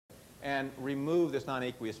and remove this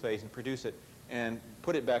non-aqueous phase and produce it and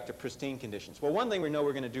put it back to pristine conditions. Well, one thing we know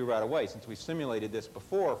we're going to do right away, since we simulated this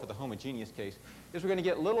before for the homogeneous case, is we're going to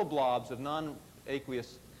get little blobs of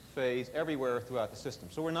non-aqueous phase everywhere throughout the system.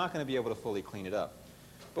 So we're not going to be able to fully clean it up.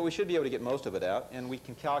 But we should be able to get most of it out, and we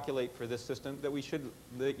can calculate for this system that we should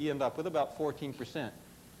end up with about 14%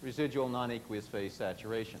 residual non-aqueous phase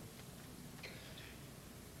saturation.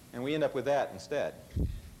 And we end up with that instead.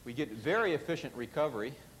 We get very efficient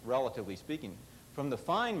recovery, relatively speaking, from the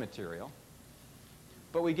fine material,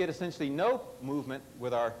 but we get essentially no movement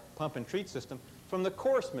with our pump and treat system from the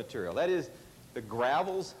coarse material. That is, the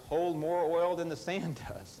gravels hold more oil than the sand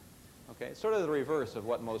does. Okay? It's sort of the reverse of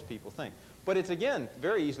what most people think. But it's, again,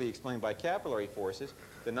 very easily explained by capillary forces.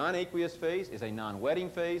 The non-aqueous phase is a non-wetting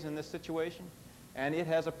phase in this situation, and it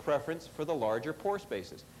has a preference for the larger pore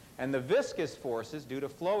spaces. And the viscous forces, due to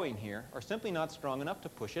flowing here, are simply not strong enough to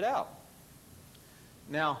push it out.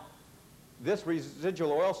 Now, this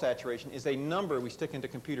residual oil saturation is a number we stick into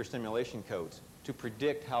computer simulation codes to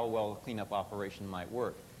predict how well a cleanup operation might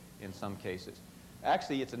work in some cases.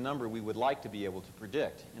 Actually, it's a number we would like to be able to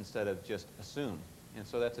predict instead of just assume. And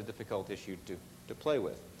so that's a difficult issue to play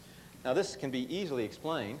with. Now, this can be easily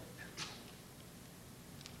explained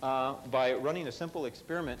by running a simple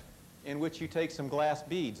experiment in which you take some glass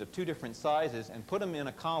beads of two different sizes and put them in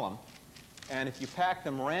a column. And if you pack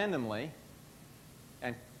them randomly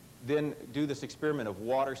and then do this experiment of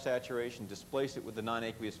water saturation, displace it with the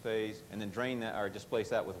non-aqueous phase, and then drain that or displace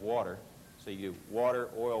that with water. So you do water,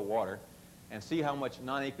 oil, water, and see how much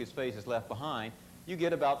non-aqueous phase is left behind, you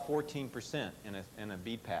get about 14% in a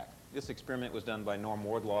bead pack. This experiment was done by Norm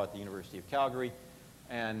Wardlaw at the University of Calgary,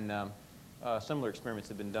 and similar experiments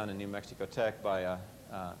have been done in New Mexico Tech by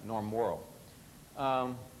Norm Worrell.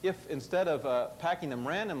 If instead of packing them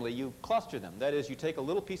randomly, you cluster them, that is, you take a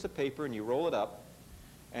little piece of paper and you roll it up,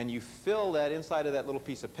 and you fill that inside of that little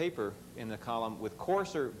piece of paper in the column with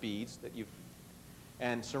coarser beads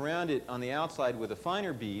and surround it on the outside with the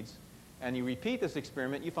finer beads, and you repeat this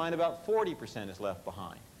experiment, you find about 40% is left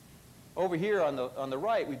behind. Over here on the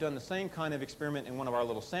right, we've done the same kind of experiment in one of our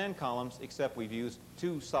little sand columns, except we've used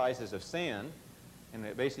two sizes of sand.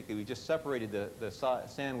 And basically, we just separated the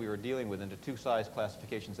sand we were dealing with into two size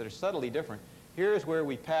classifications that are subtly different. Here's where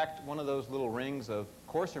we packed one of those little rings of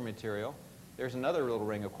coarser material. There's another little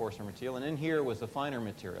ring of coarser material. And in here was the finer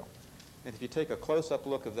material. And if you take a close-up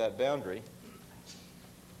look of that boundary,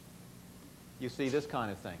 you see this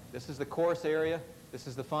kind of thing. This is the coarse area. This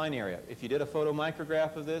is the fine area. If you did a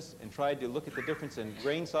photomicrograph of this and tried to look at the difference in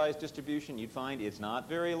grain size distribution, you'd find it's not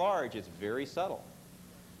very large. It's very subtle.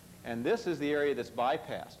 And this is the area that's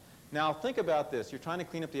bypassed. Now, think about this. You're trying to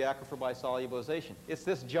clean up the aquifer by solubilization. It's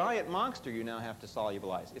this giant monster you now have to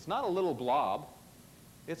solubilize. It's not a little blob.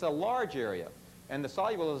 It's a large area. And the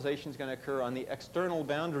solubilization is going to occur on the external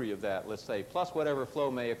boundary of that, let's say, plus whatever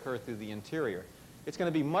flow may occur through the interior. It's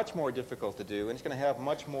going to be much more difficult to do, and it's going to have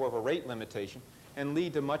much more of a rate limitation and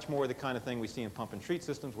lead to much more of the kind of thing we see in pump and treat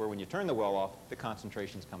systems where when you turn the well off, the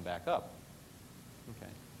concentrations come back up.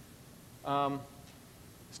 Okay.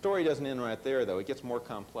 The story doesn't end right there, though. It gets more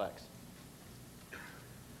complex.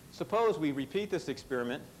 Suppose we repeat this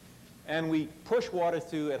experiment and we push water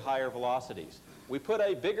through at higher velocities. We put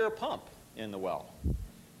a bigger pump in the well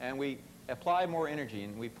and we apply more energy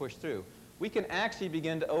and we push through. We can actually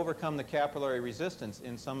begin to overcome the capillary resistance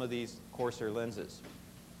in some of these coarser lenses.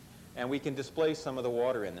 And we can displace some of the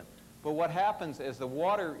water in them. But what happens as the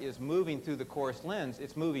water is moving through the coarse lens,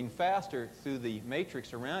 it's moving faster through the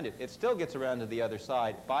matrix around it. It still gets around to the other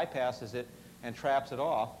side, bypasses it, and traps it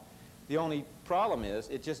off. The only problem is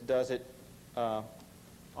it just does it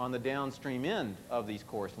on the downstream end of these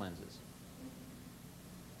coarse lenses.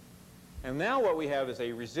 And now what we have is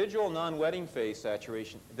a residual non-wetting phase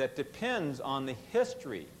saturation that depends on the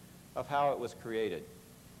history of how it was created.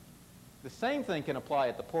 The same thing can apply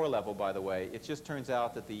at the pore level, by the way. It just turns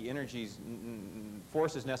out that the energies,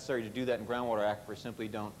 forces necessary to do that in groundwater aquifers simply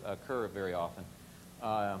don't occur very often.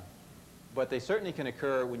 But they certainly can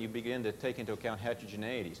occur when you begin to take into account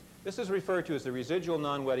heterogeneities. This is referred to as the residual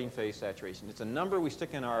non-wetting phase saturation. It's a number we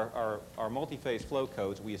stick in our multi-phase flow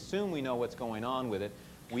codes. We assume we know what's going on with it.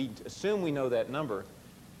 We assume we know that number.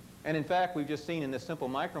 And in fact, we've just seen in this simple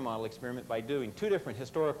micromodel experiment, by doing two different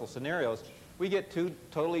historical scenarios, we get two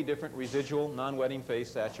totally different residual non-wetting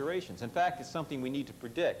phase saturations. In fact, it's something we need to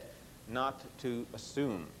predict, not to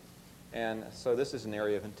assume. And so this is an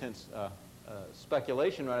area of intense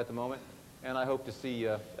speculation right at the moment, and I hope to see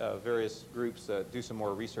various groups do some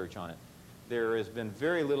more research on it. There has been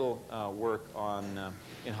very little work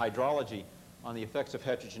in hydrology on the effects of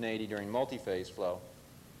heterogeneity during multi-phase flow.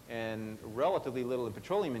 and relatively little in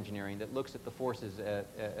petroleum engineering that looks at the forces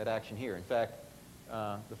at action here. In fact,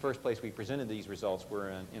 the first place we presented these results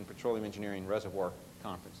were in petroleum engineering reservoir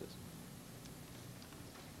conferences.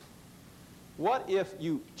 What if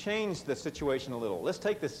you change the situation a little? Let's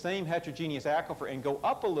take the same heterogeneous aquifer and go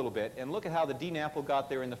up a little bit and look at how the DNAPL got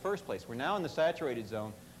there in the first place. We're now in the saturated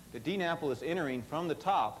zone. The DNAPL is entering from the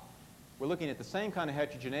top. We're looking at the same kind of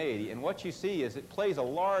heterogeneity, and what you see is it plays a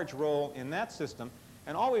large role in that system,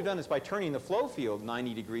 and all we've done is by turning the flow field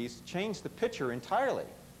 90 degrees, change the picture entirely.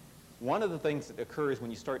 One of the things that occurs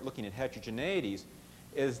when you start looking at heterogeneities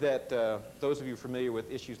is that those of you familiar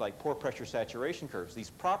with issues like pore pressure saturation curves, these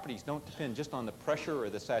properties don't depend just on the pressure or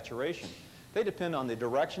the saturation. They depend on the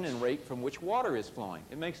direction and rate from which water is flowing.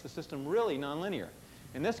 It makes the system really nonlinear.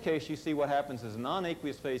 In this case, you see what happens is a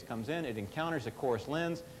non-aqueous phase comes in, it encounters a coarse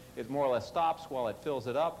lens, it more or less stops while it fills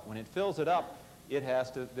it up. When it fills it up, it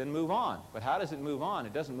has to then move on. But how does it move on?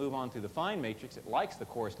 It doesn't move on through the fine matrix. It likes the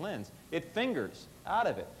coarse lens. It fingers out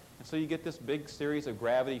of it. And so you get this big series of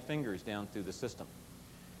gravity fingers down through the system.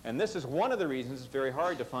 And this is one of the reasons it's very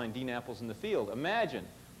hard to find DNAPLs in the field. Imagine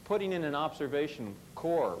putting in an observation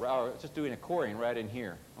core, or just doing a coring right in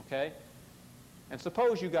here, okay? And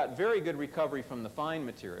suppose you got very good recovery from the fine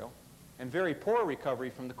material and very poor recovery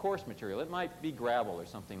from the coarse material. It might be gravel or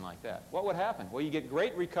something like that. What would happen? Well, you get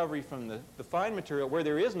great recovery from the fine material where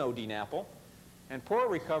there is no DNAPL, and poor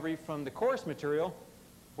recovery from the coarse material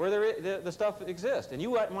where the stuff exists. And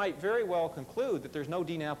you might very well conclude that there's no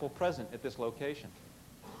DNAPL present at this location.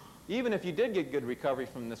 Even if you did get good recovery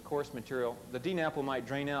from this coarse material, the DNAPL might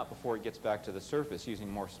drain out before it gets back to the surface using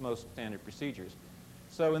most standard procedures.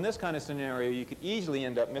 So in this kind of scenario, you could easily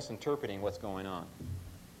end up misinterpreting what's going on.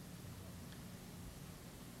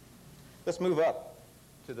 Let's move up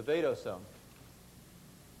to the vadose zone.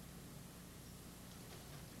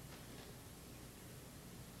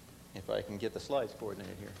 If I can get the slides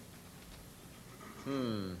coordinated here.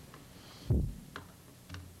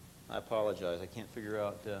 I apologize. I can't figure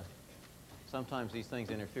out. Sometimes these things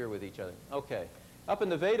interfere with each other. Okay. Up in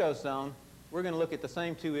the vadose zone, we're going to look at the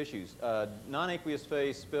same two issues. Non-aqueous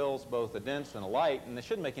phase spills both a dense and a light, and this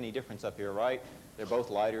shouldn't make any difference up here, right? They're both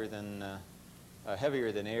lighter than,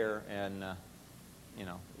 heavier than air, and you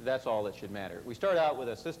know, that's all that should matter. We start out with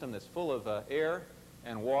a system that's full of air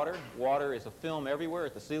and water. Water is a film everywhere,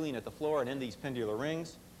 at the ceiling, at the floor, and in these pendular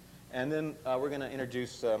rings. And then we're going to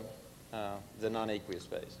introduce the non-aqueous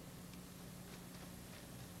phase.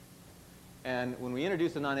 And when we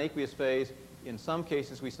introduce the non-aqueous phase, in some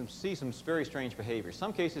cases we see some very strange behavior.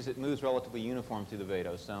 Some cases it moves relatively uniform through the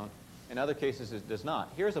vadose zone. In other cases it does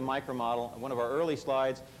not. Here's a micromodel, one of our early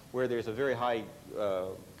slides, where there's a very high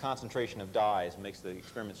concentration of dyes. It makes the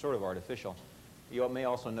experiment sort of artificial. You may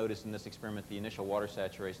also notice in this experiment the initial water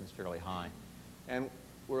saturation is fairly high. And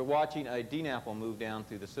we're watching a DNAPL move down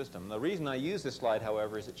through the system. The reason I use this slide,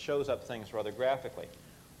 however, is it shows up things rather graphically.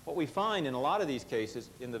 What we find in a lot of these cases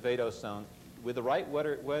in the vadose zone, with the right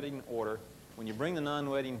wetting order, when you bring the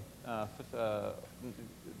non-wetting, the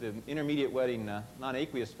intermediate wetting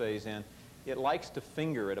non-aqueous phase in, it likes to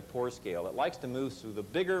finger at a pore scale. It likes to move through the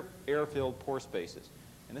bigger air-filled pore spaces.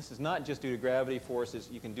 And this is not just due to gravity forces.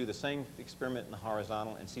 You can do the same experiment in the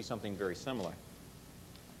horizontal and see something very similar.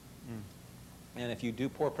 And if you do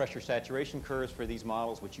pore pressure saturation curves for these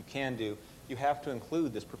models, which you can do, you have to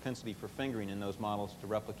include this propensity for fingering in those models to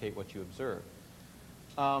replicate what you observe.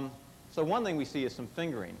 So one thing we see is some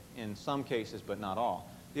fingering in some cases, but not all.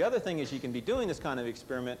 The other thing is you can be doing this kind of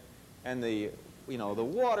experiment, and the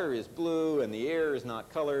water is blue, and the air is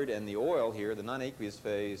not colored, and the oil here, the non-aqueous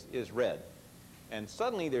phase, is red. And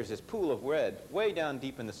suddenly there's this pool of red way down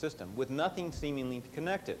deep in the system with nothing seemingly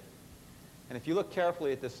connected. And if you look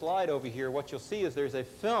carefully at this slide over here, what you'll see is there's a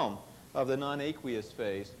film of the non-aqueous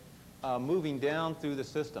phase moving down through the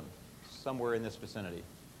system somewhere in this vicinity.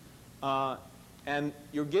 And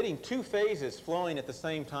you're getting two phases flowing at the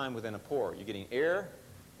same time within a pore. You're getting air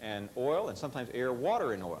and oil, and sometimes air,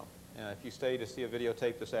 water, and oil. If you stay to see a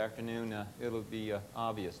videotape this afternoon, it'll be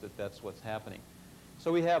obvious that that's what's happening.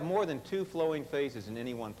 So we have more than two flowing phases in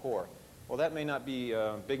any one pore. Well, that may not be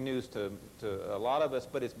big news to a lot of us,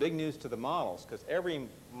 but it's big news to the models, because every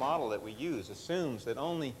model that we use assumes that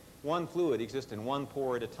only one fluid exists in one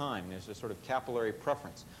pore at a time. There's a sort of capillary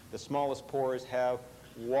preference. The smallest pores have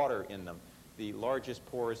water in them. The largest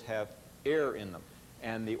pores have air in them.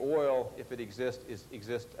 And the oil, if it exists,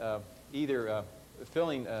 exists either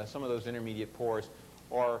filling some of those intermediate pores,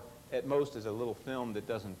 or at most is a little film that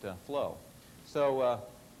doesn't flow. So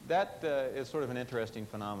that is sort of an interesting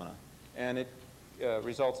phenomenon. And it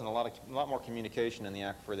results in a lot more communication in the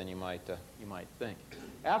aquifer than you might think.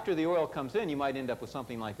 after the oil comes in, you might end up with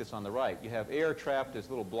something like this on the right. You have air trapped as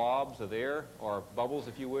little blobs of air, or bubbles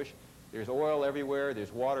if you wish. There's oil everywhere.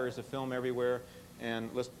 There's water as a film everywhere. And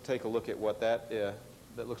let's take a look at what that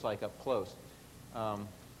looks like up close.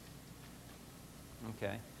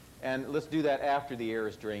 Okay. And let's do that after the air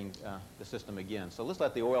has drained the system again. So let's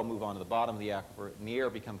let the oil move on to the bottom of the aquifer and the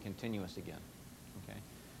air become continuous again. Okay.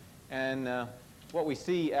 And what we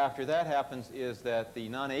see after that happens is that the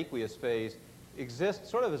non-aqueous phase exists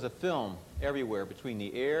sort of as a film everywhere between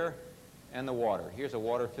the air and the water. Here's a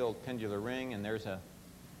water-filled pendular ring, and there's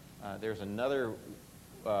another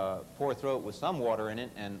pore throat with some water in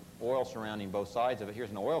it and oil surrounding both sides of it.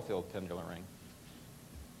 Here's an oil-filled pendular ring.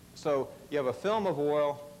 So you have a film of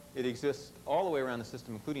oil. It exists all the way around the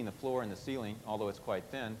system, including the floor and the ceiling, although it's quite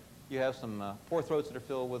thin. You have some pore throats that are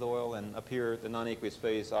filled with oil, and up here the non-aqueous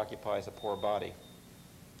phase occupies a pore body.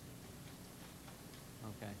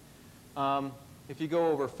 Okay. If you go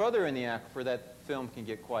over further in the aquifer, that film can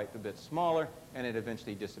get quite a bit smaller, and it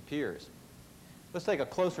eventually disappears. Let's take a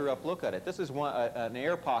closer up look at it. This is an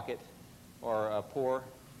air pocket, or a pore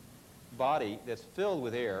body that's filled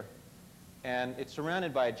with air, and it's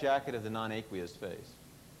surrounded by a jacket of the non-aqueous phase.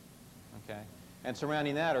 Okay? And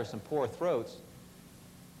surrounding that are some pore throats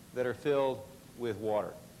that are filled with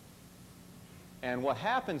water. And what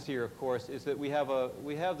happens here, of course, is that we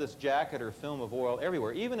have this jacket or film of oil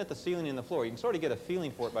everywhere, even at the ceiling and the floor. You can sort of get a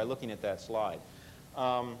feeling for it by looking at that slide.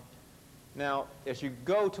 Now, as you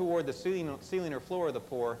go toward the ceiling or floor of the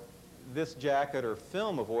pore, this jacket or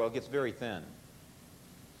film of oil gets very thin.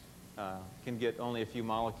 Can get only a few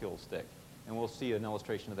molecules thick. And we'll see an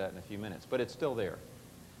illustration of that in a few minutes. But it's still there.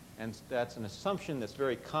 And that's an assumption that's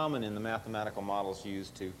very common in the mathematical models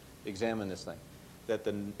used to examine this thing, that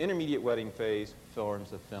the intermediate wetting phase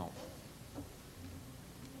forms a film.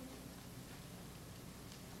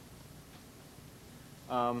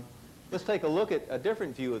 Let's take a look at a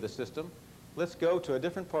different view of the system. Let's go to a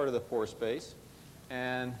different part of the pore space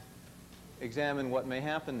and examine what may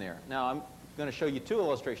happen there. Now, I'm going to show you two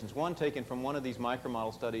illustrations, one taken from one of these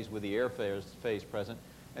micromodel studies with the air phase present,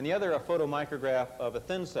 and the other a photomicrograph of a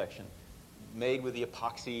thin section made with the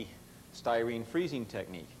epoxy styrene freezing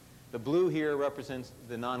technique. The blue here represents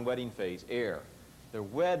the non-wetting phase, air. The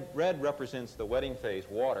red represents the wetting phase,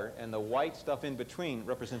 water, and the white stuff in between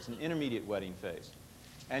represents an intermediate wetting phase.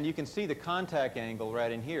 And you can see the contact angle right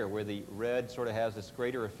in here, where the red sort of has this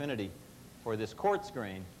greater affinity for this quartz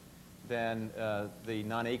grain than the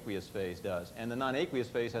non-aqueous phase does. And the non-aqueous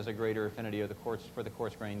phase has a greater affinity for the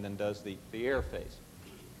quartz grain than does the air phase.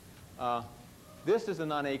 This is the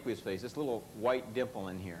non-aqueous phase, this little white dimple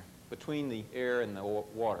in here between the air and the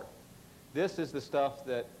water. This is the stuff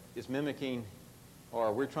that is mimicking,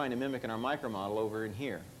 or we're trying to mimic in our micromodel over in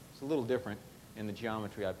here. It's a little different in the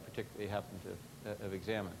geometry I particularly happen to have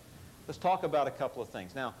examined. Let's talk about a couple of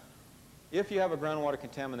things. Now, if you have a groundwater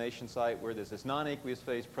contamination site where there's this non-aqueous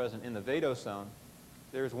phase present in the vadose zone,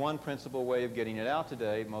 there's one principal way of getting it out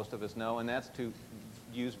today, most of us know, and that's to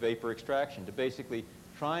use vapor extraction, to basically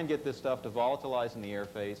try and get this stuff to volatilize in the air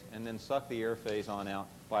phase and then suck the air phase on out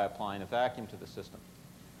by applying a vacuum to the system.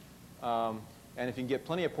 And if you can get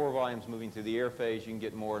plenty of pore volumes moving through the air phase, you can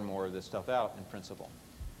get more and more of this stuff out in principle.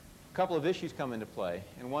 A couple of issues come into play,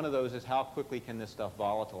 and one of those is how quickly can this stuff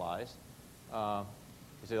volatilize?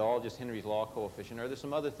 Is it all just Henry's law coefficient, or are there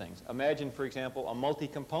some other things? Imagine, for example, a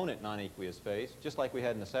multi-component non-aqueous phase, just like we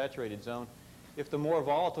had in the saturated zone. If the more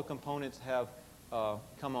volatile components have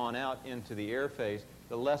come on out into the air phase,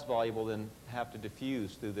 the less voluble then have to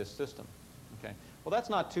diffuse through this system. Okay. Well, that's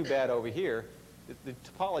not too bad over here. The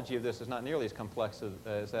topology of this is not nearly as complex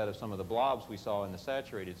as that of some of the blobs we saw in the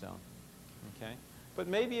saturated zone. Okay? But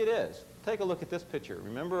maybe it is. Take a look at this picture.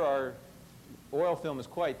 Remember, our oil film is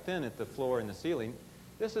quite thin at the floor and the ceiling.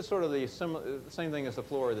 This is sort of the same thing as the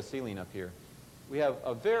floor or the ceiling up here. We have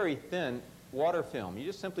a very thin water film. You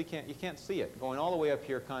just simply can't see it, going all the way up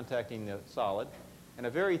here contacting the solid, and a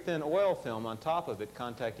very thin oil film on top of it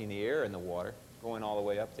contacting the air and the water, going all the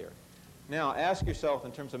way up there. Now, ask yourself,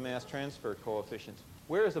 in terms of mass transfer coefficients,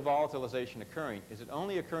 where is the volatilization occurring? Is it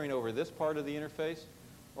only occurring over this part of the interface,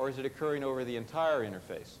 or is it occurring over the entire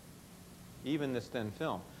interface, even this thin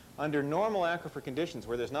film? Under normal aquifer conditions,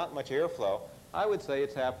 where there's not much airflow, I would say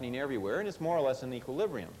it's happening everywhere, and it's more or less in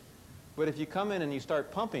equilibrium. But if you come in and you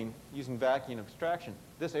start pumping using vacuum extraction,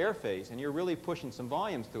 this air phase, and you're really pushing some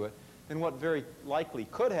volumes through it, then what very likely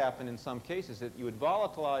could happen in some cases is that you would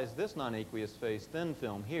volatilize this non-aqueous phase thin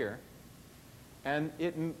film here, and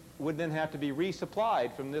it would then have to be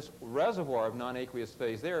resupplied from this reservoir of non-aqueous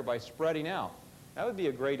phase there by spreading out. That would be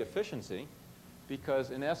a great efficiency,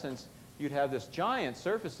 because in essence, you'd have this giant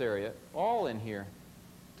surface area all in here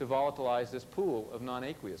to volatilize this pool of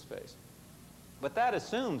nonaqueous phase. But that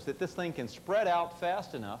assumes that this thing can spread out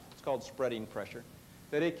fast enough, it's called spreading pressure,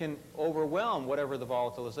 that it can overwhelm whatever the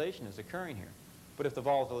volatilization is occurring here. But if the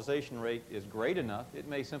volatilization rate is great enough, it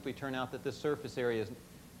may simply turn out that this surface area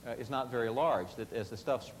is not very large, that as the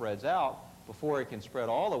stuff spreads out, before it can spread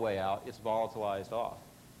all the way out, it's volatilized off.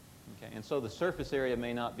 Okay? And so the surface area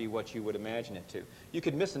may not be what you would imagine it to. You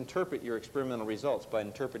could misinterpret your experimental results by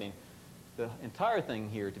interpreting the entire thing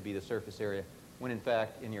here to be the surface area, when in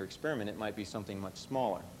fact in your experiment it might be something much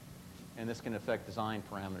smaller. And this can affect design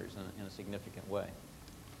parameters in a significant way.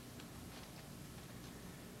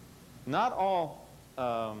 Not all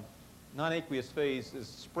nonaqueous phase is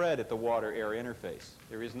spread at the water-air interface.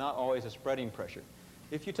 There is not always a spreading pressure.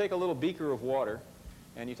 If you take a little beaker of water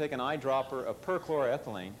and you take an eyedropper of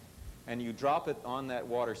perchloroethylene and you drop it on that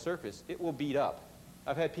water surface, it will beat up.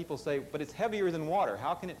 I've had people say, but it's heavier than water.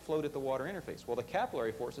 How can it float at the water interface? Well, the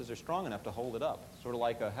capillary forces are strong enough to hold it up, sort of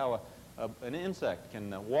like how an insect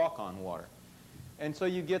can walk on water. And so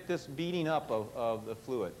you get this beating up of the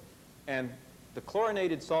fluid. And the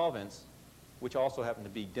chlorinated solvents, which also happen to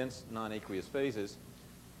be dense nonaqueous phases,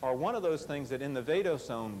 are one of those things that in the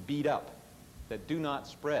vadosome beat up, that do not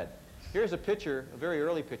spread. Here's a picture, a very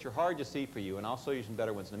early picture, hard to see for you, and I'll show you some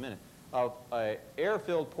better ones in a minute, of an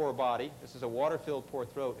air-filled pore body. This is a water-filled pore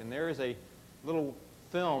throat, and there is a little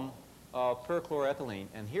film of perchloroethylene.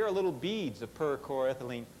 And here are little beads of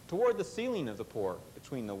perchloroethylene toward the ceiling of the pore,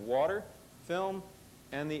 between the water, film,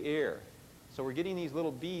 and the air. So we're getting these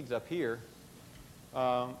little beads up here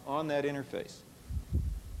on that interface.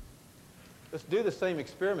 Let's do the same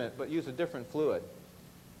experiment, but use a different fluid.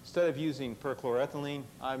 Instead of using perchloroethylene,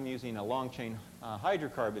 I'm using a long-chain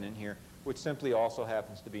hydrocarbon in here, which simply also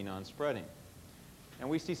happens to be non-spreading. And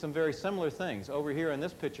we see some very similar things. Over here in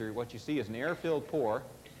this picture, what you see is an air-filled pore.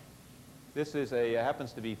 This is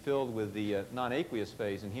happens to be filled with the nonaqueous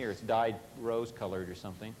phase in here. It's dyed rose-colored or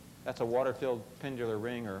something. That's a water-filled pendular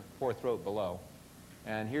ring or pore throat below.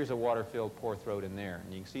 And here's a water-filled pore throat in there.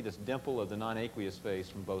 And you can see this dimple of the nonaqueous phase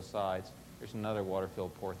from both sides. There's another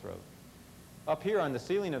water-filled pore throat. Up here on the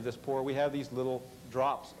ceiling of this pore, we have these little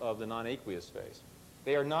drops of the nonaqueous phase.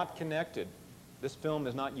 They are not connected. This film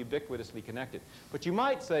is not ubiquitously connected. But you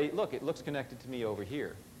might say, look, it looks connected to me over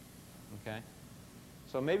here. Okay?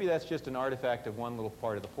 So maybe that's just an artifact of one little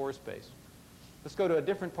part of the pore space. Let's go to a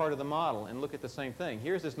different part of the model and look at the same thing.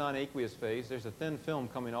 Here's this nonaqueous phase. There's a thin film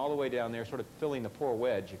coming all the way down there, sort of filling the pore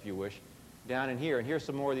wedge, if you wish, down in here. And here's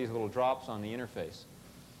some more of these little drops on the interface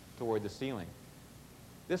toward the ceiling.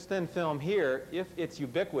 This thin film here, if it's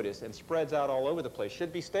ubiquitous and spreads out all over the place,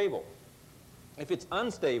 should be stable. If it's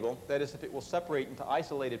unstable, that is, if it will separate into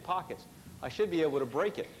isolated pockets, I should be able to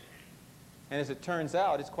break it. And as it turns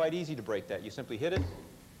out, it's quite easy to break that. You simply hit it,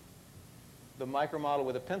 the micromodel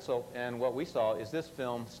with a pencil, and what we saw is this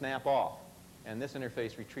film snap off. And this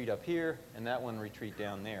interface retreat up here, and that one retreat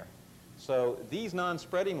down there. So these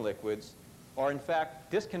non-spreading liquids are in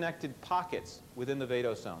fact disconnected pockets within the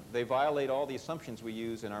vadosome. They violate all the assumptions we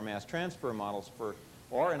use in our mass transfer models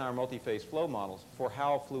or in our multi-phase flow models for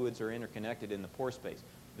how fluids are interconnected in the pore space.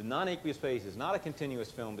 The nonaqueous phase is not a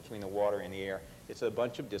continuous film between the water and the air. It's a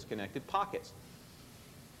bunch of disconnected pockets.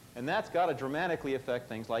 And that's got to dramatically affect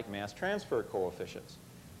things like mass transfer coefficients.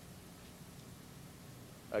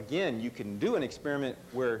 Again, you can do an experiment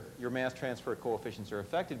where your mass transfer coefficients are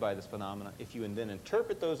affected by this phenomena. If you then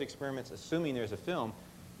interpret those experiments, assuming there's a film,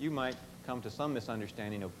 you might come to some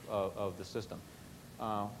misunderstanding of the system.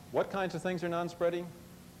 What kinds of things are non-spreading?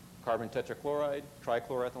 Carbon tetrachloride,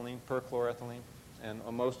 trichloroethylene, perchloroethylene, and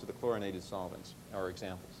most of the chlorinated solvents are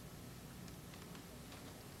examples.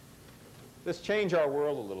 Let's change our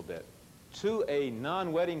world a little bit. To a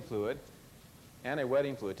non-wetting fluid and a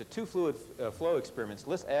wetting fluid, to two fluid flow experiments,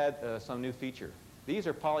 let's add some new feature. These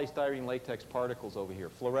are polystyrene latex particles over here,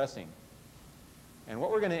 fluorescing. And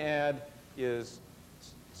what we're going to add is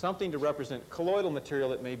something to represent colloidal material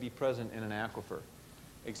that may be present in an aquifer.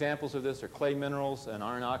 Examples of this are clay minerals and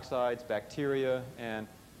iron oxides, bacteria, and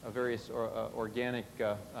various organic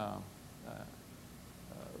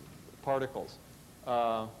particles.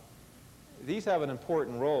 These have an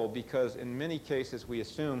important role because in many cases we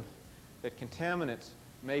assume that contaminants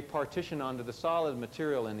may partition onto the solid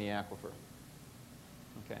material in the aquifer.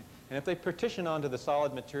 Okay? And if they partition onto the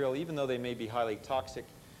solid material, even though they may be highly toxic,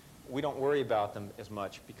 we don't worry about them as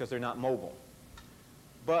much because they're not mobile.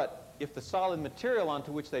 But if the solid material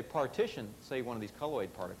onto which they partition, say one of these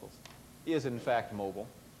colloid particles, is in fact mobile,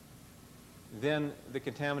 then the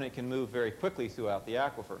contaminant can move very quickly throughout the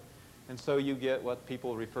aquifer. And so you get what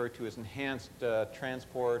people refer to as enhanced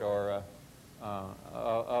transport or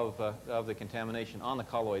of the contamination on the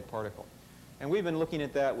colloid particle. And we've been looking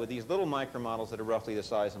at that with these little micromodels that are roughly the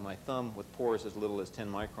size of my thumb, with pores as little as 10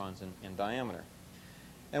 microns in diameter.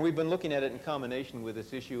 And we've been looking at it in combination with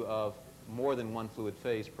this issue of more than one fluid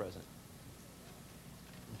phase present.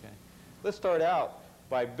 Okay. Let's start out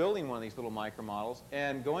by building one of these little micromodels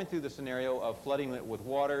and going through the scenario of flooding it with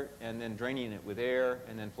water and then draining it with air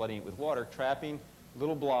and then flooding it with water, trapping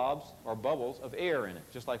little blobs or bubbles of air in it,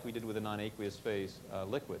 just like we did with a non-aqueous phase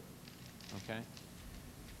liquid. Okay?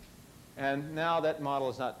 And now that model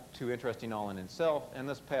is not too interesting all in itself, and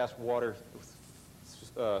let's pass water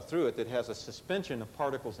through it that has a suspension of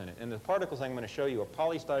particles in it. And the particles I'm going to show you are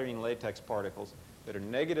polystyrene latex particles that are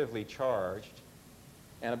negatively charged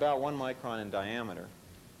and about 1 micron in diameter.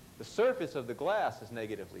 The surface of the glass is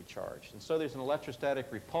negatively charged, and so there's an electrostatic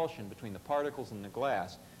repulsion between the particles and the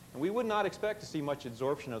glass. And we would not expect to see much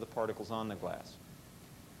absorption of the particles on the glass.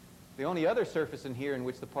 The only other surface in here in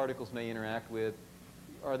which the particles may interact with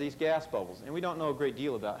are these gas bubbles, and we don't know a great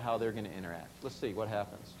deal about how they're going to interact. Let's see what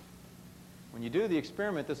happens. When you do the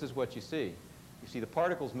experiment, this is what you see. You see the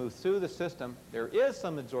particles move through the system. There is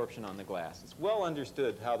some absorption on the glass. It's well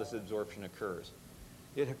understood how this absorption occurs.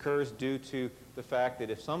 It occurs due to the fact that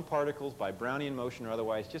if some particles, by Brownian motion or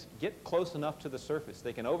otherwise, just get close enough to the surface,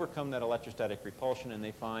 they can overcome that electrostatic repulsion, and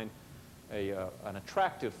they find an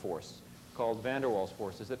attractive force called van der Waals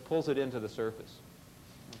forces that pulls it into the surface.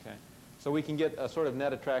 Okay? So we can get a sort of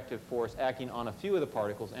net attractive force acting on a few of the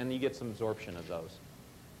particles, and you get some absorption of those.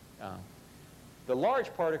 The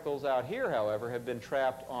large particles out here, however, have been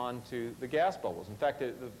trapped onto the gas bubbles. In fact,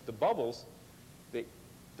 the bubbles,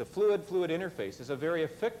 the fluid-fluid interface is a very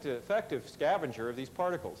effective scavenger of these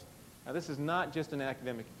particles. Now, this is not just an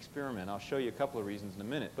academic experiment. I'll show you a couple of reasons in a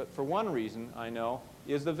minute. But for one reason, I know,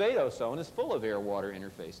 is the vadose is full of air-water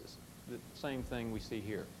interfaces. The same thing we see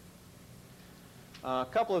here. A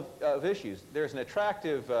couple of issues. There's an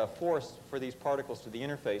attractive force for these particles to the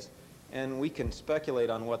interface, and we can speculate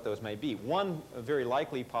on what those may be. One very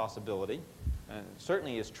likely possibility, and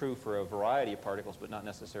certainly is true for a variety of particles, but not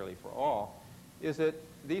necessarily for all, is that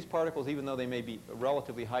these particles, even though they may be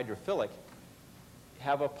relatively hydrophilic,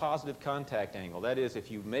 have a positive contact angle. That is,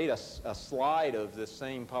 if you made a slide of this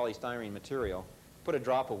same polystyrene material, put a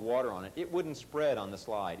drop of water on it, it wouldn't spread on the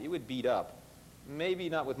slide. It would bead up. Maybe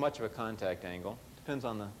not with much of a contact angle. Depends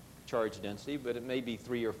on the charge density, but it may be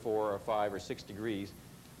 3 or 4 or 5 or 6 degrees.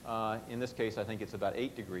 In this case, I think it's about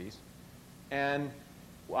 8 degrees. And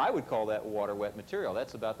I would call that water-wet material.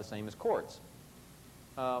 That's about the same as quartz.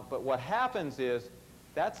 But what happens is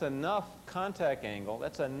that's enough contact angle,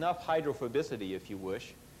 that's enough hydrophobicity, if you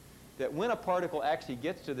wish, that when a particle actually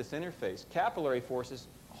gets to this interface, capillary forces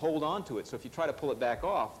hold on to it. So if you try to pull it back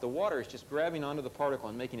off, the water is just grabbing onto the particle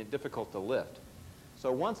and making it difficult to lift.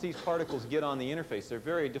 So once these particles get on the interface, they're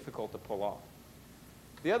very difficult to pull off.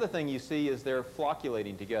 The other thing you see is they're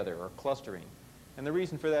flocculating together, or clustering. And the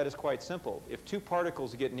reason for that is quite simple. If two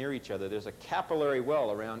particles get near each other, there's a capillary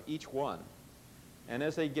well around each one. And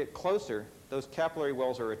as they get closer, those capillary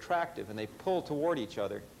wells are attractive, and they pull toward each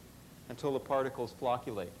other until the particles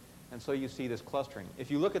flocculate. And so you see this clustering. If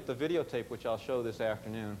you look at the videotape, which I'll show this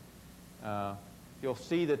afternoon, you'll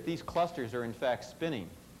see that these clusters are in fact spinning.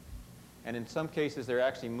 And in some cases, they're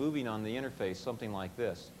actually moving on the interface, something like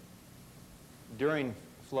this, during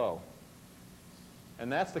flow.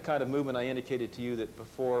 And that's the kind of movement I indicated to you that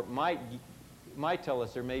before might tell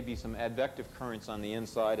us there may be some advective currents on the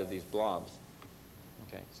inside of these blobs.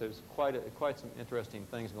 Okay, so there's quite some interesting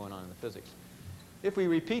things going on in the physics. If we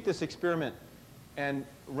repeat this experiment and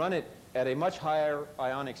run it at a much higher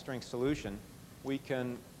ionic strength solution, we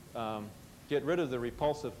can get rid of the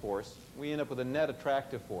repulsive force. We end up with a net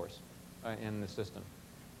attractive force in the system.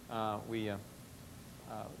 We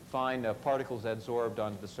find particles adsorbed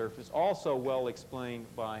onto the surface, also well explained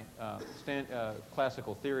by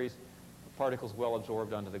classical theories, particles well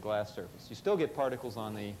absorbed onto the glass surface. You still get particles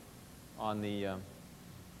on the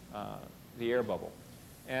air bubble.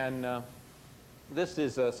 And this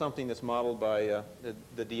is something that's modeled by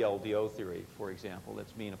the DLVO theory, for example,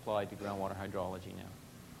 that's being applied to groundwater hydrology now.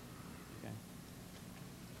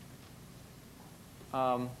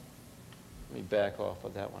 Okay. Let me back off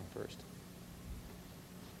of that one first.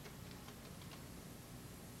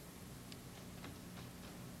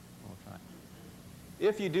 Okay.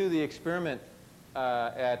 If you do the experiment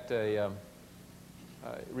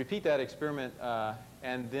repeat that experiment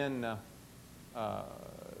and then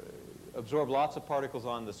absorb lots of particles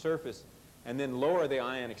on the surface and then lower the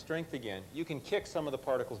ionic strength again, you can kick some of the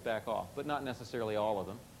particles back off, but not necessarily all of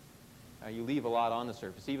them. You leave a lot on the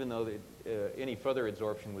surface, even though any further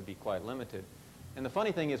adsorption would be quite limited. And the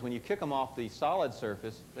funny thing is when you kick them off the solid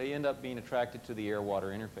surface, they end up being attracted to the air-water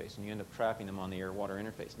interface, and you end up trapping them on the air-water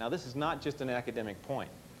interface. Now, this is not just an academic point.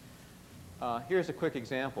 Here's a quick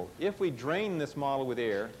example. If we drain this model with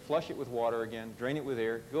air, flush it with water again, drain it with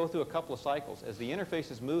air, go through a couple of cycles, as the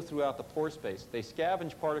interfaces move throughout the pore space, they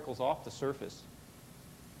scavenge particles off the surface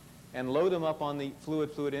and load them up on the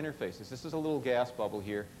fluid-fluid interfaces. This is a little gas bubble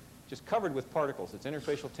here, just covered with particles. Its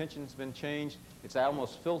interfacial tension's been changed. It's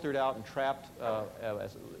almost filtered out and trapped,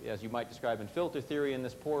 as you might describe in filter theory, in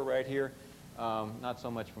this pore right here. Not so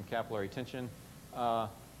much from capillary tension.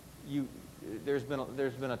 There's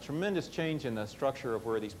been a tremendous change in the structure of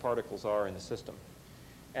where these particles are in the system.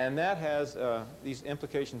 And that has these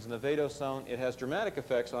implications in the vadose. It has dramatic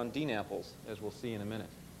effects on DNAPLs, as we'll see in a minute.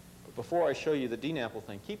 But before I show you the DNAPL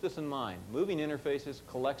thing, keep this in mind. Moving interfaces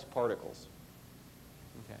collects particles.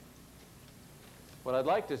 Okay. What I'd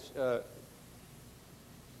like to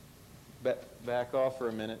back off for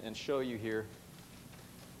a minute and show you here,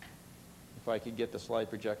 if I could get the slide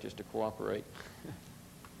projectors to cooperate.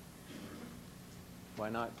 By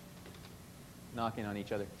not knocking on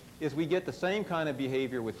each other, is we get the same kind of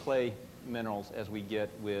behavior with clay minerals as we get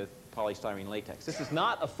with polystyrene latex. This is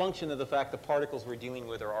not a function of the fact the particles we're dealing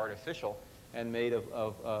with are artificial and made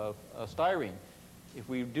of styrene. If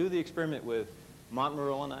we do the experiment with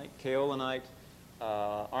montmorillonite, kaolinite,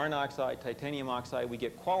 iron oxide, titanium oxide, we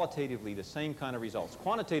get qualitatively the same kind of results.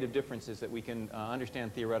 Quantitative differences that we can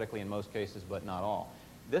understand theoretically in most cases, but not all.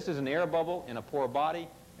 This is an air bubble in a pore body,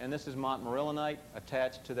 and this is montmorillonite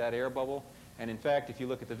attached to that air bubble. And in fact, if you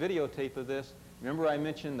look at the videotape of this, remember I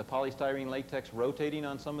mentioned the polystyrene latex rotating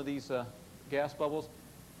on some of these gas bubbles?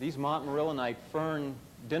 These montmorillonite fern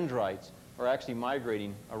dendrites are actually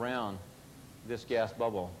migrating around this gas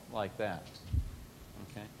bubble like that.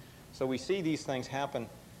 Okay? So we see these things happen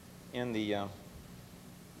in the,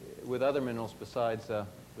 with other minerals besides the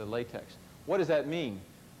latex. What does that mean?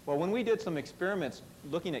 Well, when we did some experiments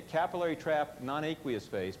looking at capillary trap nonaqueous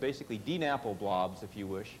phase, basically DNAPL blobs, if you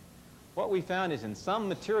wish, what we found is in some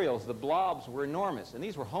materials, the blobs were enormous. And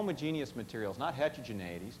these were homogeneous materials, not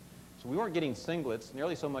heterogeneities. So we weren't getting singlets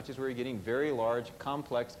nearly so much as we were getting very large,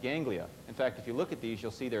 complex ganglia. In fact, if you look at these,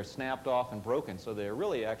 you'll see they're snapped off and broken. So they're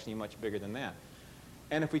really actually much bigger than that.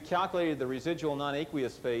 And if we calculated the residual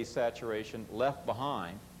nonaqueous phase saturation left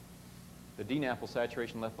behind, the DNAPL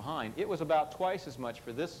saturation left behind, it was about twice as much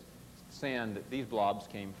for this sand that these blobs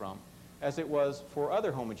came from as it was for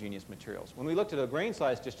other homogeneous materials. When we looked at a grain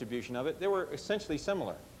size distribution of it, they were essentially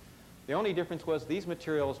similar. The only difference was these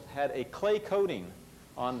materials had a clay coating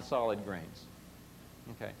on the solid grains.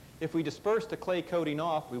 Okay. If we dispersed the clay coating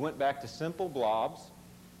off, we went back to simple blobs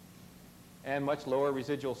and much lower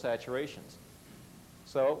residual saturations.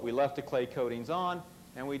 So we left the clay coatings on,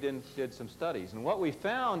 and we did some studies. And what we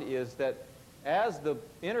found is that as the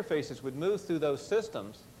interfaces would move through those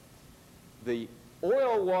systems, the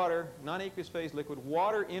oil-water, nonaqueous phase liquid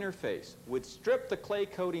water interface would strip the clay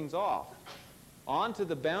coatings off onto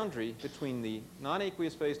the boundary between the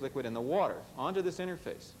nonaqueous phase liquid and the water, onto this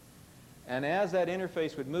interface. And as that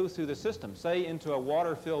interface would move through the system, say into a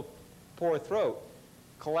water-filled pore throat,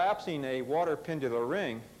 collapsing a water pendular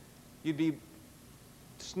ring, you'd be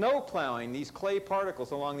snow plowing these clay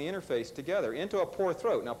particles along the interface together into a pore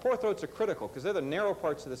throat. Now, pore throats are critical because they're the narrow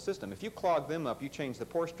parts of the system. If you clog them up, you change the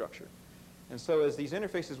pore structure. And so as these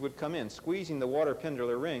interfaces would come in, squeezing the water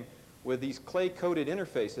pendular ring with these clay-coated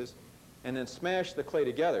interfaces, and then smash the clay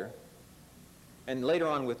together, and later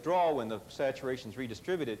on withdrawal when the saturation's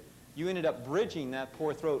redistributed, you ended up bridging that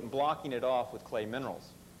pore throat and blocking it off with clay minerals.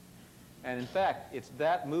 And in fact, it's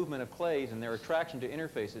that movement of clays and their attraction to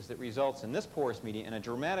interfaces that results in this porous media in a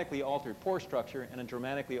dramatically altered pore structure and a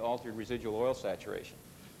dramatically altered residual oil saturation.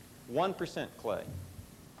 1% clay,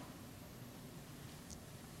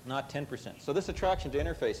 not 10%. So this attraction to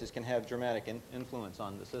interfaces can have dramatic influence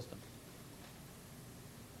on the system.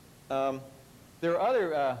 There are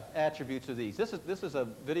other attributes of these. This is a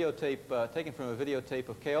videotape taken from a videotape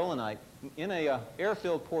of kaolinite in a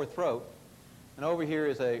air-filled pore throat. And over here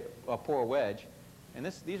is a pore wedge. And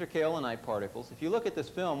these are kaolinite particles. If you look at this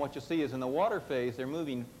film, what you'll see is in the water phase, they're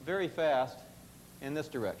moving very fast in this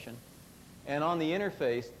direction. And on the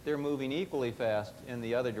interface, they're moving equally fast in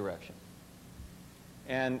the other direction.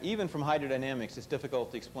 And even from hydrodynamics, it's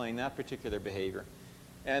difficult to explain that particular behavior.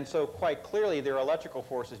 And so quite clearly, there are electrical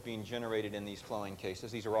forces being generated in these flowing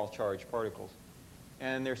cases. These are all charged particles.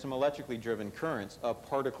 And there's some electrically driven currents of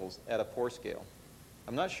particles at a pore scale.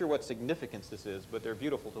 I'm not sure what significance this is, but they're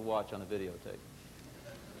beautiful to watch on a videotape.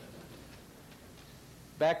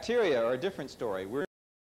 Bacteria are a different story.